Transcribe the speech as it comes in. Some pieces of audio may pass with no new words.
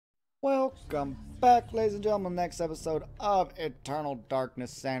Welcome back, ladies and gentlemen, next episode of Eternal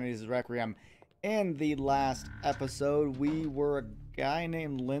Darkness Sanity's Requiem. In the last episode, we were a guy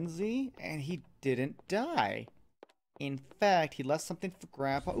named Lindsay, and he didn't die. In fact, he left something for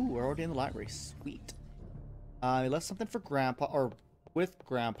Grandpa. Ooh, we're already in the library. Sweet. He left something for Grandpa, or with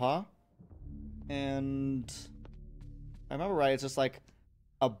Grandpa. And if I remember right, it's just like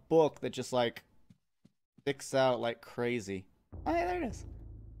a book that just like sticks out like crazy. Oh yeah, there it is.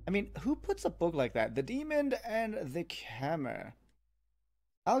 I mean, who puts a book like that? The Demon and the Camera.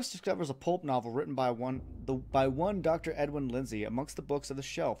 Alex discovers a pulp novel written by one Dr. Edwin Lindsay amongst the books of the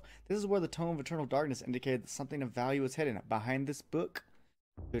shelf. This is where the tome of eternal darkness indicated that something of value is hidden behind this book.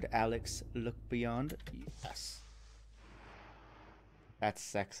 Could Alex look beyond? Yes. That's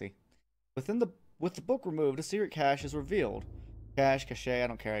sexy. With the book removed, a secret cache is revealed. Cache, I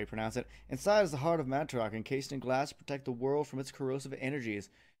don't care how you pronounce it. Inside is the heart of Mantarok, encased in glass to protect the world from its corrosive energies.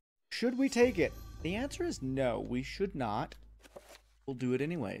 Should we take it? The answer is no, we should not. We'll do it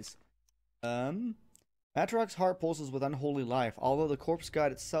anyways. Mantarok's heart pulses with unholy life. Although the corpse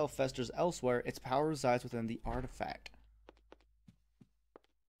god itself festers elsewhere, its power resides within the artifact.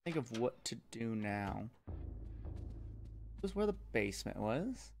 Think of what to do now. This is where the basement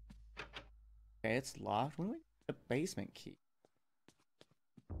was. Okay, it's locked. When do we get the basement key?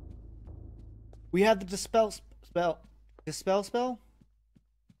 We have the dispel spell.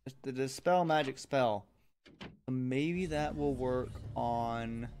 The dispel magic spell. Maybe that will work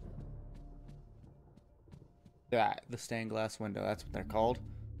on that, the stained glass window. That's what they're called.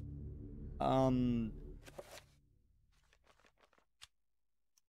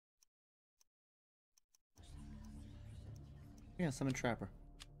 Yeah, summon trapper.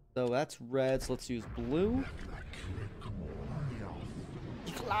 So that's red, so let's use blue.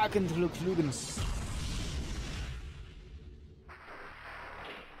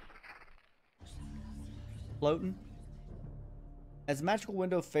 Floating. As the magical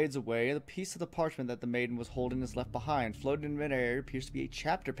window fades away, the piece of the parchment that the maiden was holding is left behind. Floating in midair appears to be a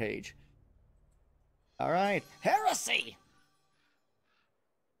chapter page. Alright. Heresy!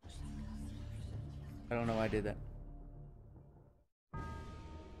 I don't know why I did that.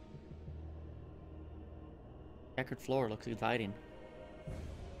 Checkered floor looks inviting.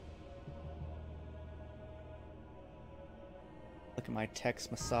 Look at my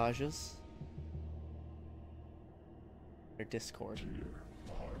text massages. Their Discord.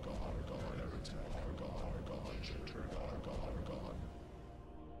 What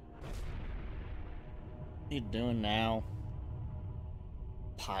are you doing now?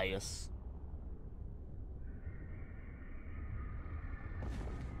 Pious.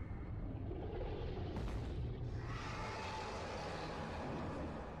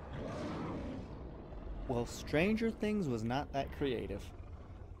 Well, Stranger Things was not that creative.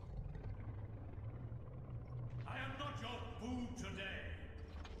 I am not your food today.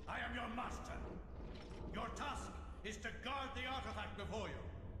 I am your master. Your task is to guard the artifact before you.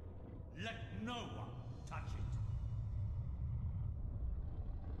 Let no one touch it.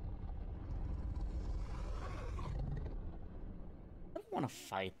 I don't want to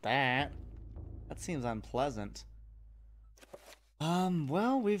fight that. That seems unpleasant.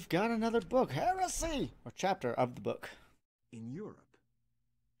 Well, we've got another book. Heresy! Or chapter of the book. In Europe,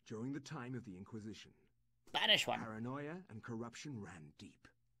 during the time of the Inquisition, Spanish one. paranoia and corruption ran deep.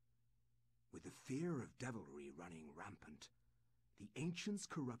 With the fear of devilry running rampant, the ancients'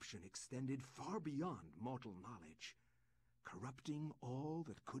 corruption extended far beyond mortal knowledge, corrupting all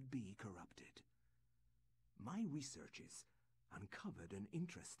that could be corrupted. My researches uncovered an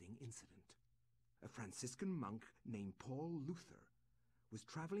interesting incident. A Franciscan monk named Paul Luther was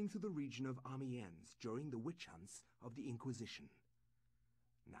traveling through the region of Amiens during the witch hunts of the Inquisition.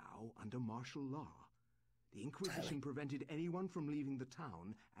 Now, under martial law, the Inquisition prevented anyone from leaving the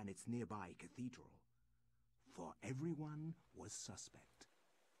town and its nearby cathedral, for everyone was suspect.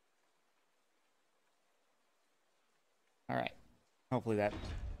 Alright. Hopefully that's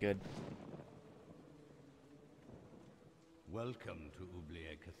good. Welcome to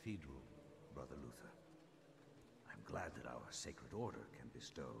Oubliette Cathedral, Brother Luther. I'm glad that our sacred order can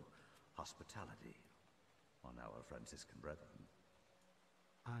bestow hospitality on our Franciscan brethren.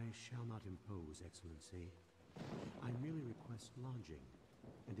 I shall not impose, Excellency. I merely request lodging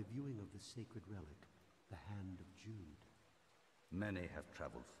and a viewing of the sacred relic, the Hand of Jude. Many have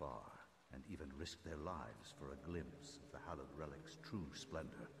traveled far and even risked their lives for a glimpse of the hallowed relic's true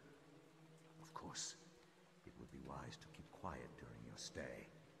splendor. Of course, it would be wise to keep quiet during your stay.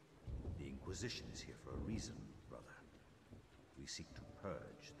 The Inquisition is here for a reason, brother. We seek to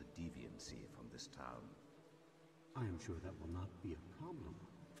purge the deviancy from this town. I am sure that will not be a problem.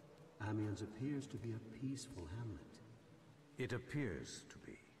 Amiens appears to be a peaceful hamlet. It appears to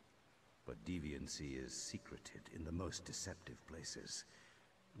be, but deviancy is secreted in the most deceptive places,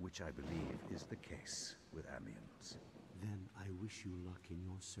 which I believe is the case with Amiens. Then I wish you luck in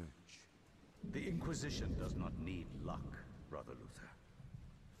your search. The Inquisition does not need luck, Brother Luther.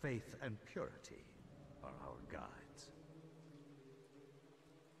 Faith and purity are our guides.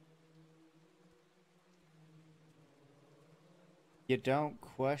 You don't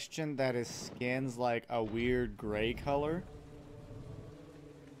question that his skin's like a weird gray color?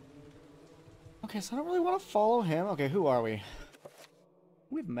 Okay, so I don't really want to follow him. Okay, who are we?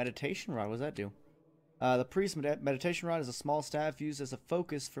 We have a meditation rod. What does that do? The priest's meditation rod is a small staff used as a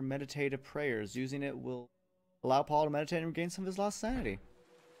focus for meditative prayers. Using it will allow Paul to meditate and regain some of his lost sanity.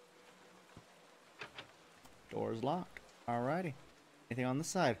 Door is locked. Alrighty. Anything on this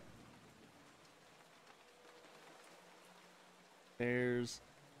side?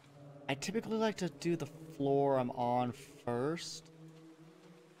 I typically like to do the floor I'm on first.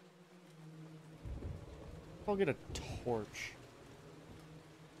 I'll get a torch.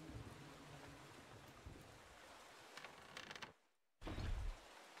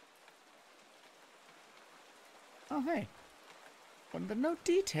 Oh, hey. But no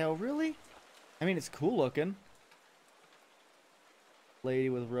detail, really? I mean, it's cool looking. Lady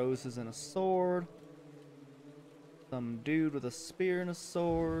with roses and a sword. Some dude with a spear and a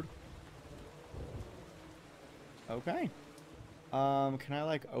sword. Okay. Can I,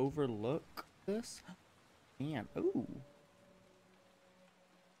 like, overlook this? Man, ooh.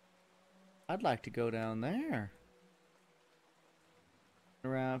 I'd like to go down there.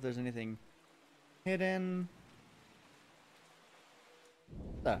 Around if there's anything hidden.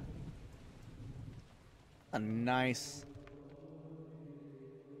 A nice.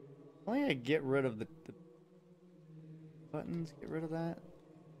 I think I get rid of the buttons. Get rid of that.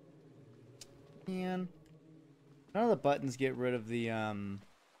 Man, none of the buttons get rid of the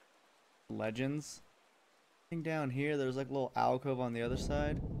legends. Thing down here, there's like a little alcove on the other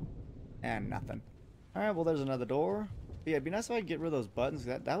side, and nothing. All right, well there's another door. But yeah, it'd be nice if I could get rid of those buttons.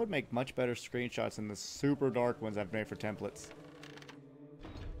 That would make much better screenshots than the super dark ones I've made for templates.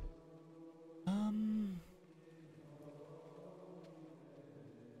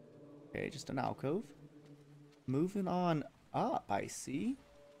 Okay, just an alcove. Moving on up, I see.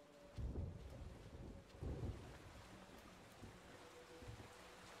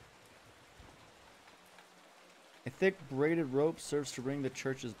 A thick braided rope serves to ring the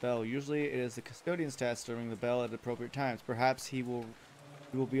church's bell. Usually it is the custodian's task to ring the bell at appropriate times. Perhaps he will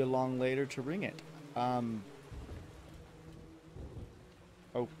be along later to ring it.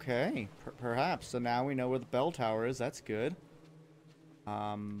 Okay, perhaps. So now we know where the bell tower is. That's good.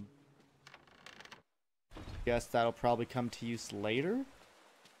 Guess that'll probably come to use later.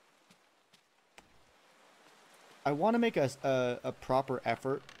 I want to make a proper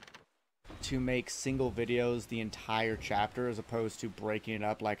effort to make single videos the entire chapter as opposed to breaking it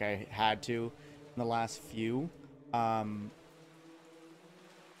up like I had to in the last few. And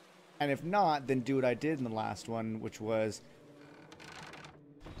if not, then do what I did in the last one, which was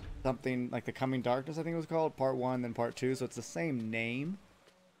something like The Coming Darkness, I think it was called, part 1, then part 2. So it's the same name,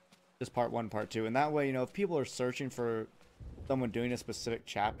 just part 1, part 2. And that way, you know, if people are searching for someone doing a specific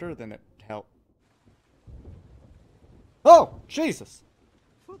chapter, then it helps. Oh, Jesus!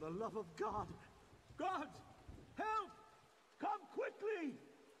 For the love of God! God! Help! Come quickly!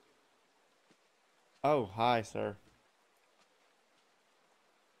 Oh, hi, sir.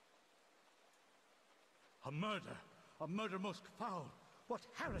 A murder! A murder most foul! What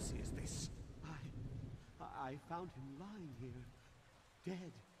heresy is this? I found him lying here,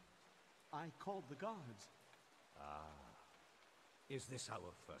 dead. I called the guards. Is this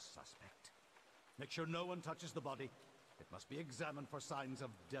our first suspect? Make sure no one touches the body. It must be examined for signs of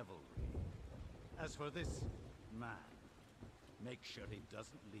devilry. As for this man, make sure he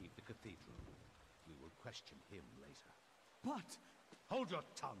doesn't leave the cathedral. We will question him later. But... Hold your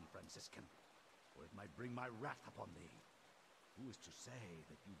tongue, Franciscan, or it might bring my wrath upon thee. Who is to say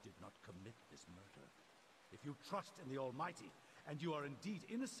that you did not commit this murder? If you trust in the Almighty, and you are indeed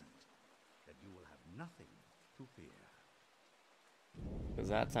innocent, then you will have nothing to fear. Because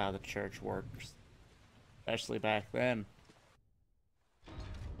that's how the church works. Especially back then.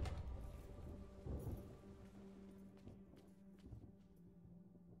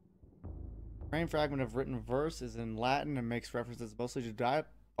 Frame fragment of written verse is in Latin and makes references mostly to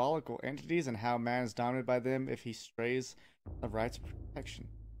diabolical entities and how man is dominated by them if he strays of rights of protection.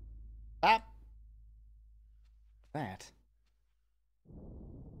 Ah! That.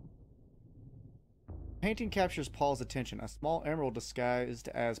 Painting captures Paul's attention. A small emerald disguised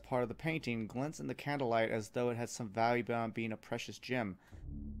as part of the painting glints in the candlelight as though it has some value beyond being a precious gem.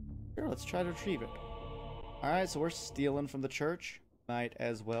 Sure, let's try to retrieve it. Alright, so we're stealing from the church. Might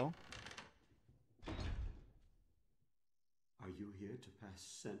as well. Are you here to pass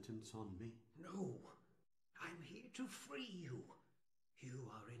sentence on me? No, I'm here to free you. You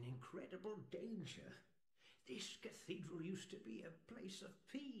are in incredible danger. This cathedral used to be a place of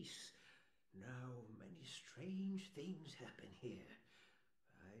peace. Now many strange things happen here.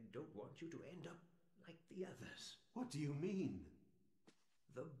 I don't want you to end up like the others. What do you mean?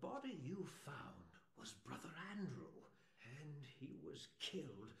 The body you found was Brother Andrew, and he was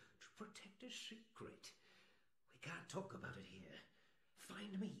killed to protect a secret. We can't talk about it here.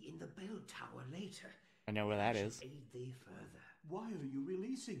 Find me in the bell tower later. I know where that is. Aid thee further. Why are you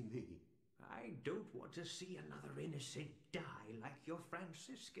releasing me? I don't want to see another innocent die like your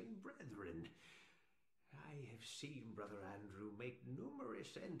Franciscan brethren. I have seen Brother Andrew make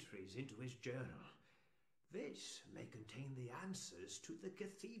numerous entries into his journal. This may contain the answers to the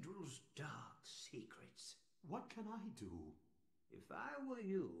cathedral's dark secrets. What can I do? If I were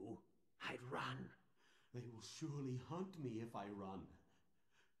you, I'd run. They will surely hunt me if I run.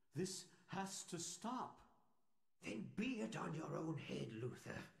 This has to stop. Then be it on your own head,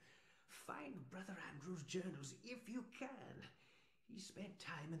 Luther. Find Brother Andrew's journals if you can. He spent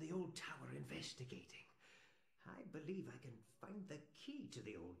time in the old tower investigating. I believe I can find the key to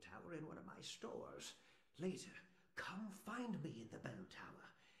the old tower in one of my stores. Later, come find me in the bell tower,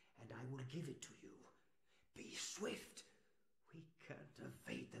 and I will give it to you. Be swift. We can't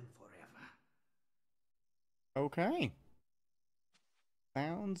evade them forever. Okay.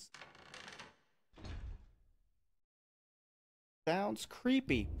 Sounds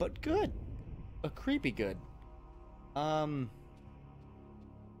creepy, but good. A creepy good.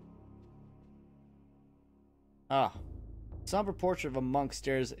 Somber portrait of a monk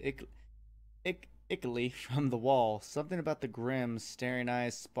stares ickily from the wall. Something about the grim, staring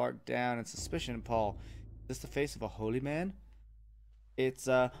eyes spark down and suspicion in Paul. Is this the face of a holy man? It's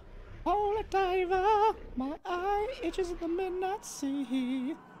holy diver, my eye itches in the midnight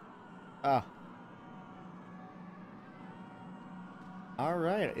sea.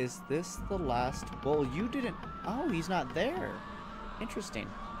 Alright, is this the last? Well, you didn't. Oh, he's not there. Interesting.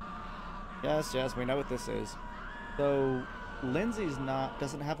 Yes, we know what this is. So, Lindsay's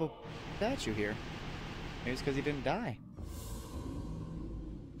doesn't have a statue here. Maybe it's because he didn't die.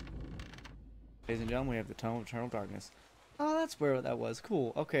 Ladies and gentlemen, we have the Tome of Eternal Darkness. Oh, that's where that was.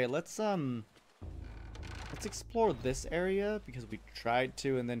 Cool. Okay, let's explore this area because we tried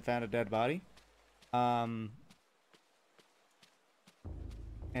to and then found a dead body.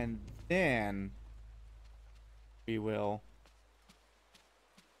 And then we will.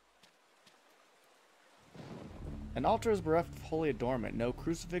 An altar is bereft of holy adornment. No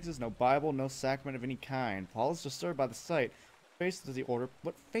crucifixes, no Bible, no sacrament of any kind. Paul is disturbed by the sight.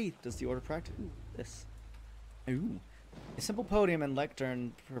 What faith does the order practice? Ooh, this. Ooh. A simple podium and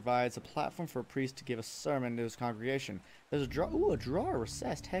lectern provides a platform for a priest to give a sermon to his congregation. There's a drawer. Ooh, a drawer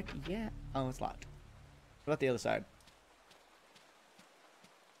recessed. Heck yeah. Oh, it's locked. What about the other side?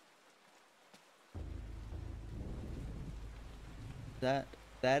 That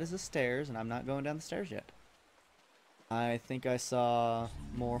is the stairs, and I'm not going down the stairs yet. I think I saw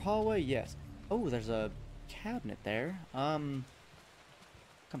more hallway. Yes. Oh, there's a cabinet there. Come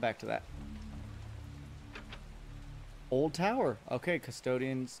back to that. Old tower. Okay,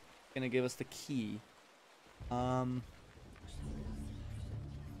 custodian's gonna give us the key. Check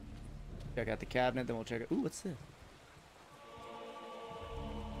out the cabinet, then we'll check it. Ooh, what's this?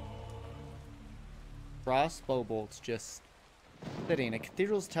 Crossbow bolts just sitting. A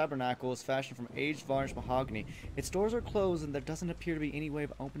cathedral's tabernacle is fashioned from aged varnished mahogany. Its doors are closed and there doesn't appear to be any way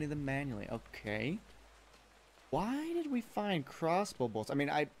of opening them manually. Okay. Why did we find crossbow bolts? I mean,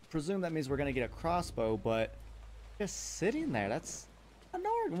 I presume that means we're gonna get a crossbow, but just sitting there, that's an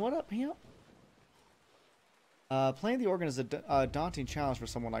organ. What up, him? Playing the organ is a daunting challenge for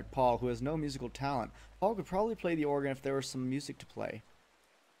someone like Paul, who has no musical talent. Paul could probably play the organ if there was some music to play.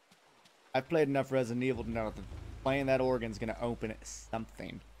 I've played enough Resident Evil to know that playing that organ is going to open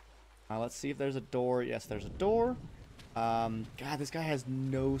something. Let's see if there's a door. Yes, there's a door. God, this guy has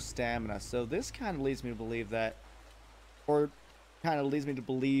no stamina. So this kind of leads me to believe that, or kind of leads me to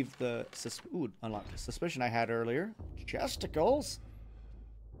believe the unlocked suspicion I had earlier. Chesticles.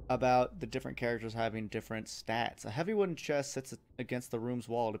 About the different characters having different stats. A heavy wooden chest sits against the room's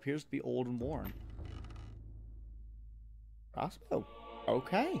wall. It appears to be old and worn. Crossbow.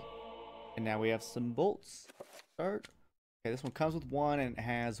 Okay. And now we have some bolts. Start. Okay, this one comes with one and it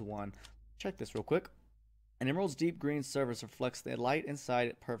has one. Check this real quick. An emerald's deep green surface reflects the light inside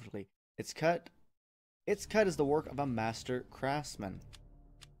it perfectly. Its cut is the work of a master craftsman.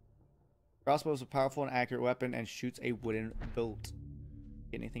 Crossbow is a powerful and accurate weapon and shoots a wooden bolt.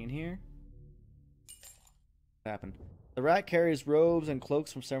 Get anything in here? What happened? The rat carries robes and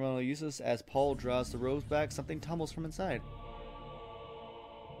cloaks from ceremonial uses. As Paul draws the robes back, something tumbles from inside.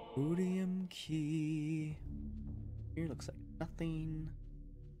 Podium key. Here looks like nothing.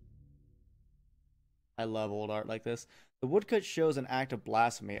 I love old art like this. The woodcut shows an act of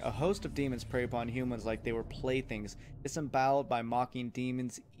blasphemy. A host of demons prey upon humans like they were playthings, disemboweled by mocking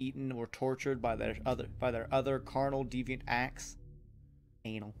demons, eaten or tortured by their other carnal deviant acts.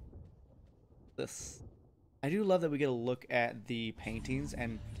 Anal. This. I do love that we get a look at the paintings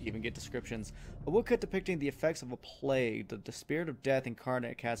and even get descriptions. A woodcut depicting the effects of a plague. The spirit of death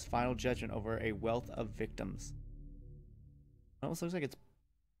incarnate casts final judgment over a wealth of victims. It almost looks like it's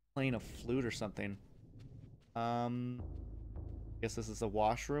playing a flute or something. Guess this is a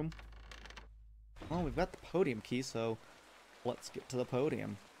washroom. Well, we've got the podium key, so let's get to the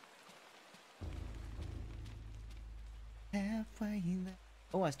podium. Halfway there.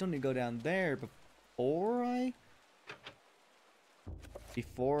 Oh, I still need to go down there before I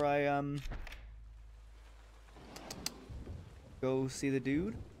go see the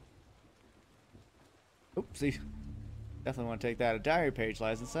dude. Oopsie. Definitely want to take that. A diary page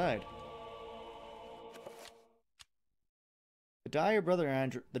lies inside. The diary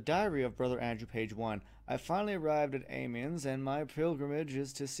of Brother Andrew, page 1. I finally arrived at Amiens, and my pilgrimage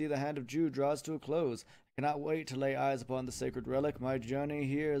is to see the Hand of Jude draws to a close. I cannot wait to lay eyes upon the sacred relic. My journey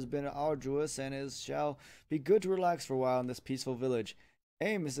here has been arduous, and it shall be good to relax for a while in this peaceful village.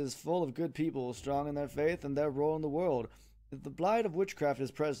 Amiens is full of good people, strong in their faith and their role in the world. If the blight of witchcraft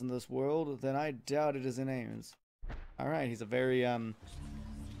is present in this world, then I doubt it is in Amiens. Alright, he's a very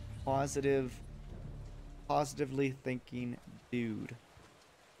positively thinking dude.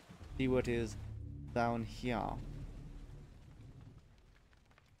 See what is down here. I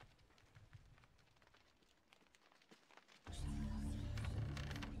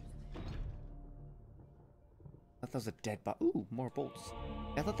thought that was a dead body. Ooh, more bolts.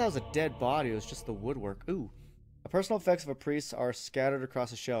 I thought that was a dead body. It was just the woodwork. Ooh. The personal effects of a priest are scattered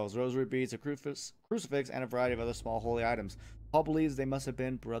across the shelves. Rosary beads, a crucifix, and a variety of other small holy items. Paul believes they must have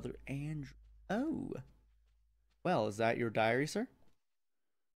been Brother Andrew. Oh. Well, is that your diary, sir?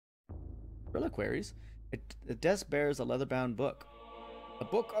 Reliquaries. The desk bears a leather-bound book. A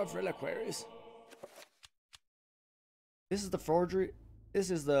book of reliquaries. This is the forgeries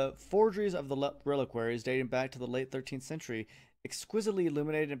of the reliquaries dating back to the late 13th century. Exquisitely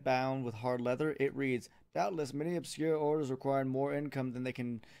illuminated and bound with hard leather, it reads, doubtless many obscure orders requiring more income than they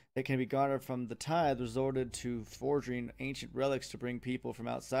can be garnered from the tithe resorted to forging ancient relics to bring people from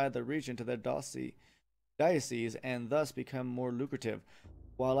outside their region to their diocese and thus become more lucrative.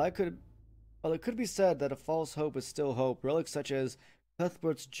 While it could be said that a false hope is still hope, relics such as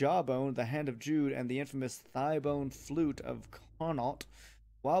Cuthbert's jawbone, the Hand of Jude, and the infamous thigh-bone flute of Connaught,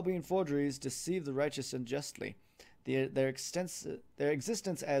 while being forgeries, deceive the righteous unjustly. Their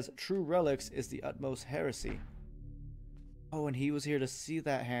existence as true relics is the utmost heresy. Oh, and he was here to see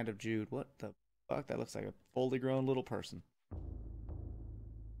that Hand of Jude. What the fuck? That looks like a fully grown little person.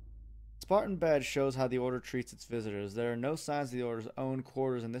 Spartan badge shows how the order treats its visitors. There are no signs of the order's own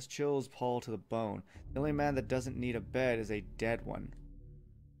quarters, and this chills Paul to the bone. The only man that doesn't need a bed is a dead one.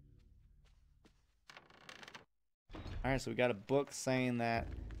 Alright, so we got a book saying that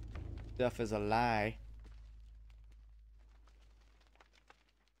stuff is a lie.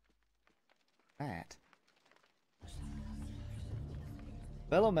 That.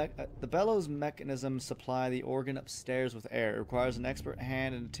 The bellows mechanism supply the organ upstairs with air. It requires an expert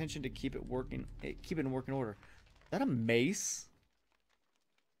hand and attention to keep it in working order. Is that a mace?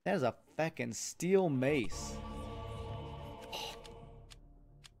 That is a feckin' steel mace.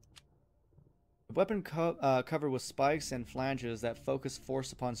 The weapon covered with spikes and flanges that focus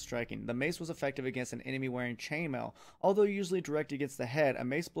force upon striking. The mace was effective against an enemy wearing chainmail. Although usually directed against the head, a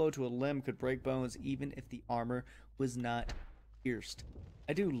mace blow to a limb could break bones even if the armor was not pierced.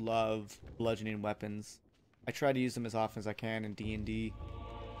 I do love bludgeoning weapons. I try to use them as often as I can in D&D.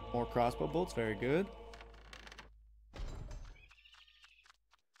 More crossbow bolts, very good.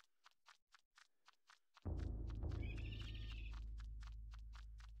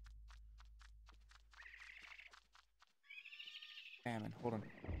 Salmon, hold on.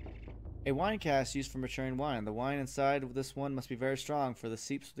 A wine cask used for maturing wine. The wine inside of this one must be very strong, for the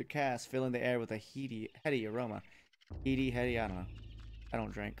seeps of the cask filling the air with a heady aroma. Heady, I don't know. I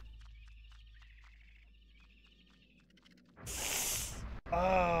don't drink.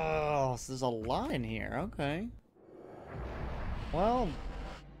 Oh, so there's a lot in here. Okay. Well,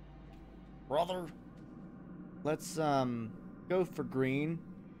 brother, let's go for green,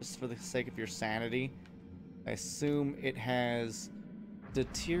 just for the sake of your sanity. I assume it has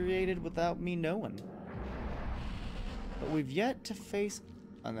deteriorated without me knowing. But we've yet to face...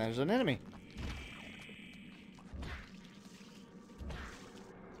 And there's an enemy.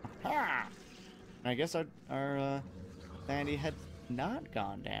 Aha! I guess our sanity had not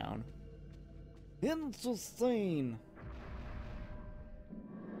gone down. Interesting.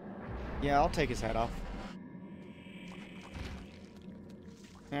 Yeah, I'll take his head off.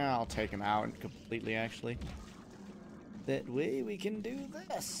 Yeah, I'll take him out completely, actually. That way we can do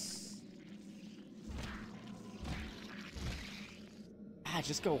this. Ah,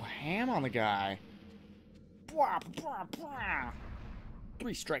 just go ham on the guy. Blah, blah, blah.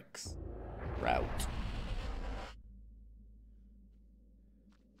 3 strikes. Route.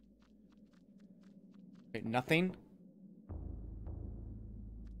 Wait, nothing?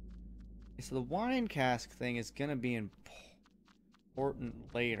 Okay, so the wine cask thing is gonna be important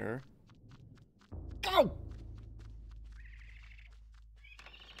later. Go!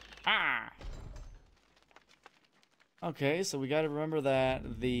 Ah! Okay, so we gotta remember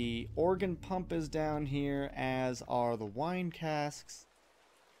that the organ pump is down here, as are the wine casks.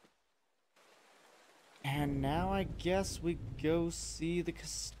 And now I guess we go see the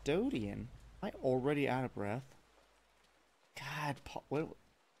custodian. Am I already out of breath? God, what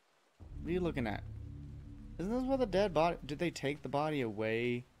are you looking at? Isn't this where the dead body... Did they take the body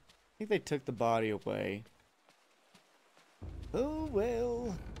away? I think they took the body away. Oh,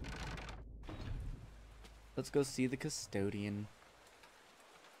 well. Let's go see the custodian.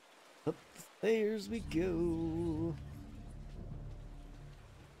 Up the stairs we go.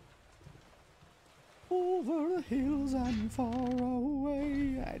 Over the hills and far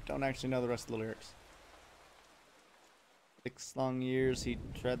away. I don't actually know the rest of the lyrics. 6 long years he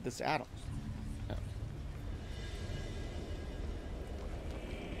tread this Adams. No.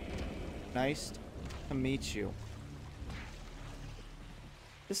 Nice to meet you.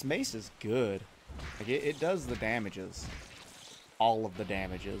 This mace is good. Like it does the damages. All of the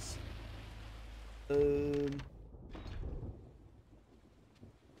damages.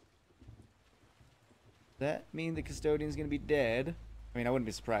 That mean the custodian's gonna be dead? I mean, I wouldn't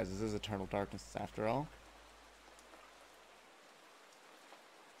be surprised. This is eternal darkness after all.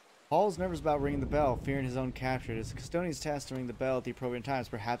 Paul's nervous about ringing the bell, fearing his own capture. It is the custodian's task to ring the bell at the appropriate times.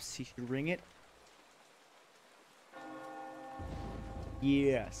 Perhaps he should ring it?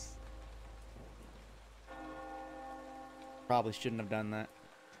 Yes. Probably shouldn't have done that.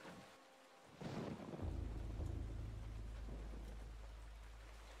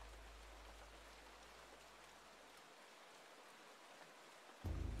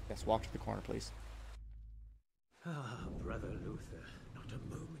 Yes, walk to the corner, please. Ah, Brother Luther, not a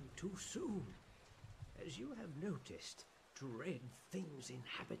moment too soon. As you have noticed, dread things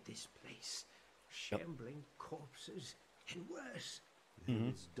inhabit this place. Shambling corpses, and worse. There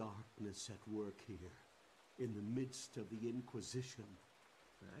is darkness at work here, in the midst of the Inquisition.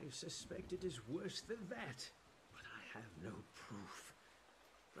 I suspect it is worse than that, but I have no proof.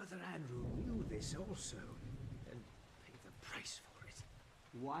 Brother Andrew knew this also, and paid the price for it.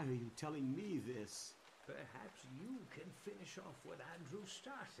 Why are you telling me this? Perhaps you can finish off what Andrew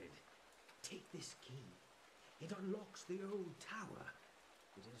started. Take this key. It unlocks the old tower.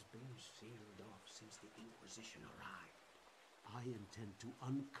 It has been sealed off since the Inquisition arrived. I intend to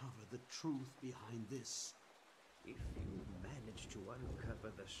uncover the truth behind this. If you manage to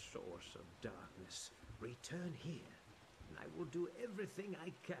uncover the source of darkness, return here, and I will do everything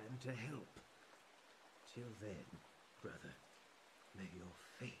I can to help. Till then, brother, may your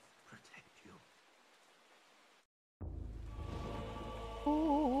faith protect you.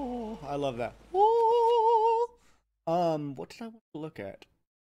 Oh, I love that. Oh. What did I want to look at?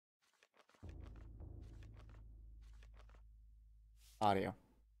 Audio.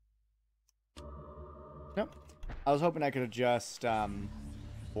 Nope. I was hoping I could adjust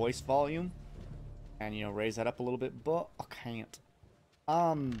voice volume and, you know, raise that up a little bit, but I can't.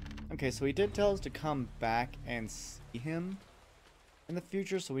 Okay, so he did tell us to come back and see him in the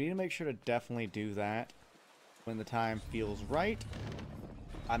future, so we need to make sure to definitely do that when the time feels right.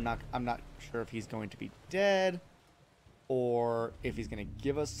 I'm not sure if he's going to be dead or if he's going to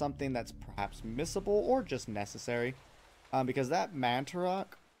give us something that's perhaps missable or just necessary. Because that Mantarok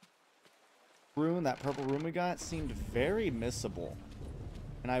rune, that purple rune we got, seemed very missable.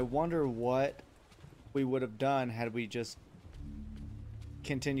 And I wonder what we would have done had we just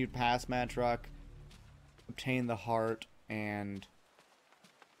continued past Mantarok, obtained the heart, and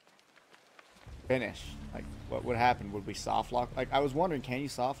finish? Like, what would happen? Would we soft lock? Like, I was wondering, can you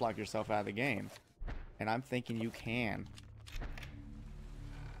soft lock yourself out of the game? And I'm thinking you can.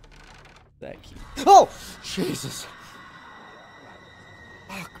 That key. Oh! Jesus!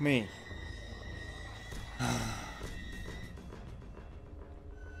 Fuck me.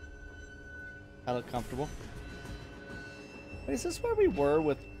 I look comfortable. Wait, is this where we were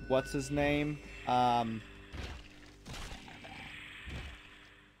with what's his name?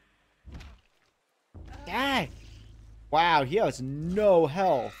 Guy! Wow, he has no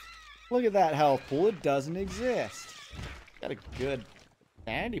health. Look at that health pool. It doesn't exist. Got a good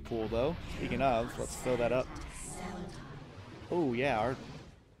sanity pool, though. Speaking of, let's fill that up. Oh, yeah, our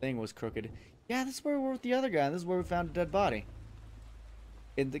thing was crooked. Yeah, this is where we were with the other guy. And this is where we found a dead body.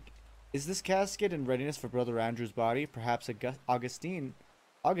 Is this casket in readiness for Brother Andrew's body? Perhaps Augustine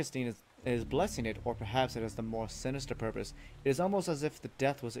is blessing it, or perhaps it has the more sinister purpose. It is almost as if the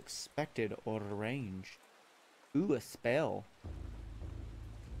death was expected or arranged. Ooh, a spell.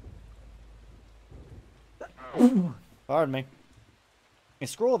 Pardon me. A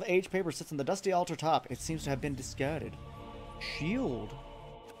scroll of aged paper sits on the dusty altar top. It seems to have been discarded. Shield.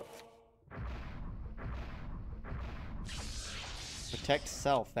 Protect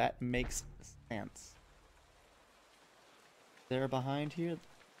self. That makes sense. They're behind here?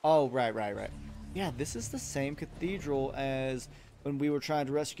 Oh, right. Yeah, this is the same cathedral as when we were trying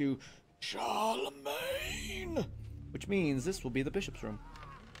to rescue Charlemagne. Which means this will be the bishop's room.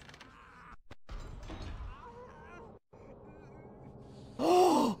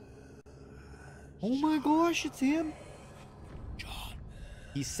 Oh my gosh, it's him. John.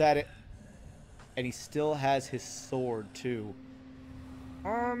 He said it. And he still has his sword, too.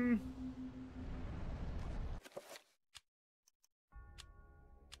 I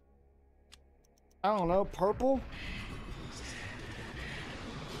don't know, purple?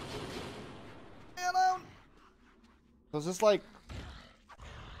 Was this like...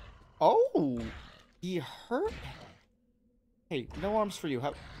 Oh! He hurt? Hey, no arms for you.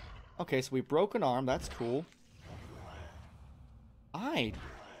 How... Okay, so we broke an arm. That's cool. I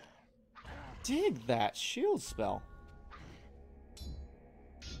dig that shield spell.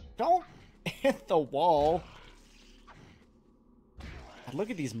 Don't hit the wall.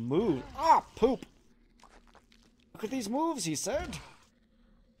 Look at these moves. Ah, poop. Look at these moves, he said.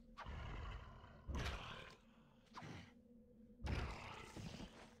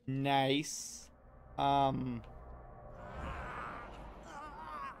 Nice.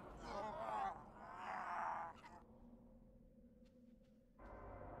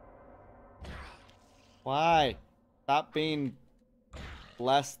 Why? Stop being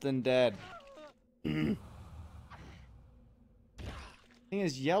less than dead. Thing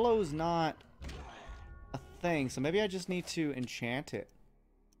is, yellow's not a thing, so maybe I just need to enchant it.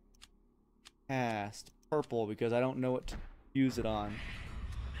 Cast purple because I don't know what to use it on.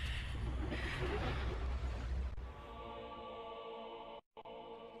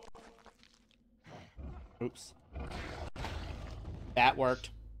 Oops. That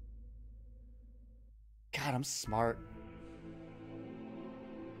worked. God, I'm smart.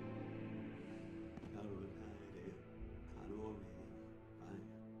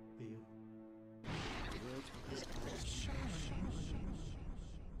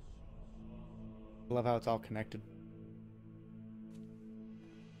 I love how it's all connected.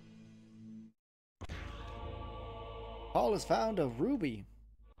 Paul has found a ruby.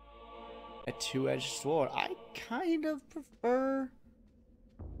 A two-edged sword. I kind of prefer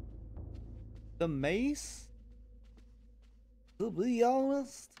the mace, to be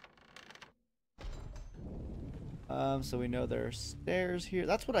honest. So we know there are stairs here.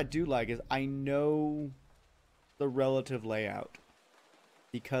 That's what I do like, is I know the relative layout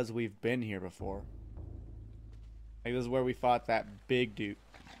because we've been here before. Like, this is where we fought that big dude.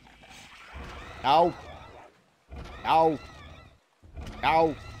 Ow! Ow!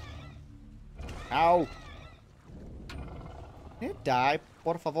 Ow! Ow! Can you die,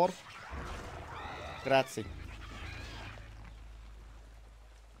 por favor? Grazie.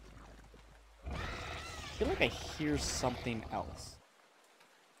 I feel like I hear something else.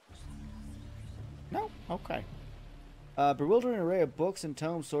 No? Okay. Bewildering array of books and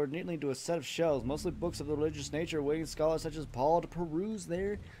tomes sorted neatly into a set of shelves, mostly books of the religious nature, awaiting scholars such as Paul to peruse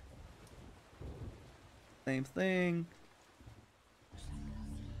there. Same thing.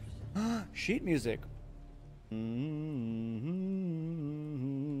 Sheet music.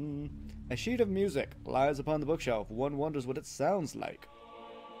 A sheet of music lies upon the bookshelf. One wonders what it sounds like.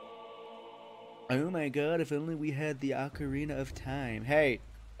 Oh my god, if only we had the Ocarina of Time. Hey,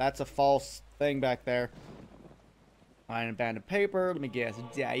 that's a false thing back there. Find abandoned paper. Let me guess.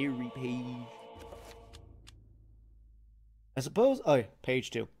 Diary page. I suppose. Oh, yeah,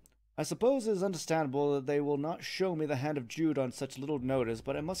 page 2. I suppose it is understandable that they will not show me the hand of Jude on such little notice,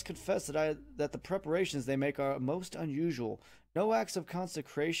 but I must confess that the preparations they make are most unusual. No acts of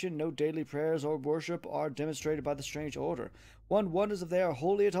consecration, no daily prayers or worship are demonstrated by the strange order. One wonders if they are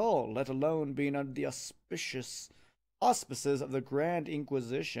holy at all, let alone being under the auspices of the Grand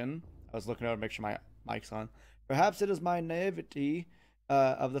Inquisition. I was looking over to make sure my mic's on. Perhaps it is my naivety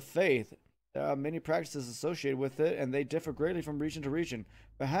of the faith. There are many practices associated with it, and they differ greatly from region to region.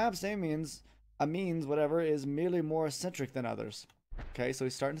 Perhaps Amiens, whatever, is merely more eccentric than others. Okay, so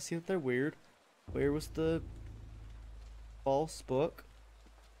he's starting to see that they're weird. Where was the false book?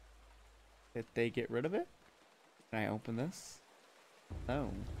 Did they get rid of it? Can I open this?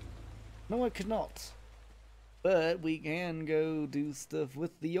 No. No, I could not. But we can go do stuff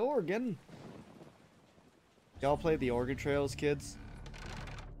with the organ. Y'all play the Oregon Trails, kids?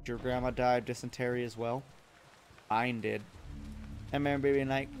 Your grandma died of dysentery as well? Mine did. I remember being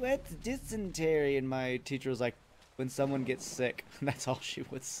like, what's dysentery? And my teacher was like, when someone gets sick. That's all she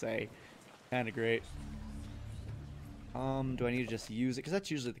would say. Kind of great. Do I need to just use it? Because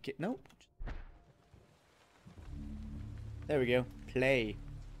that's usually the kid. Nope. There we go. Play.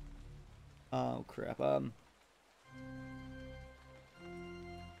 Oh, crap.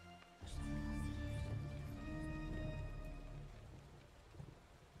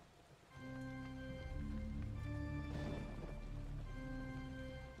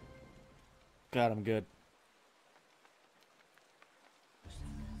 God, I'm good.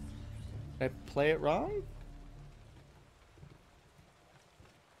 Did I play it wrong?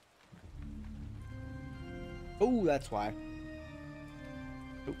 Oh, that's why.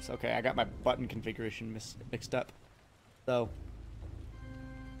 Oops, okay, I got my button configuration mixed up. So.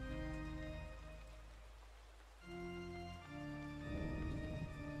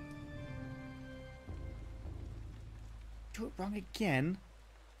 Do it wrong again.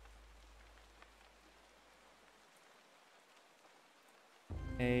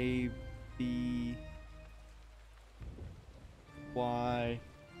 A, B, Y,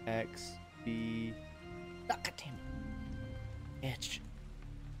 X, B. Ah, God damn it. Bitch.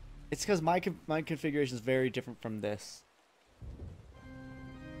 It's because my configuration is very different from this.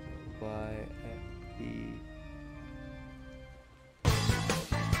 Y, X, B.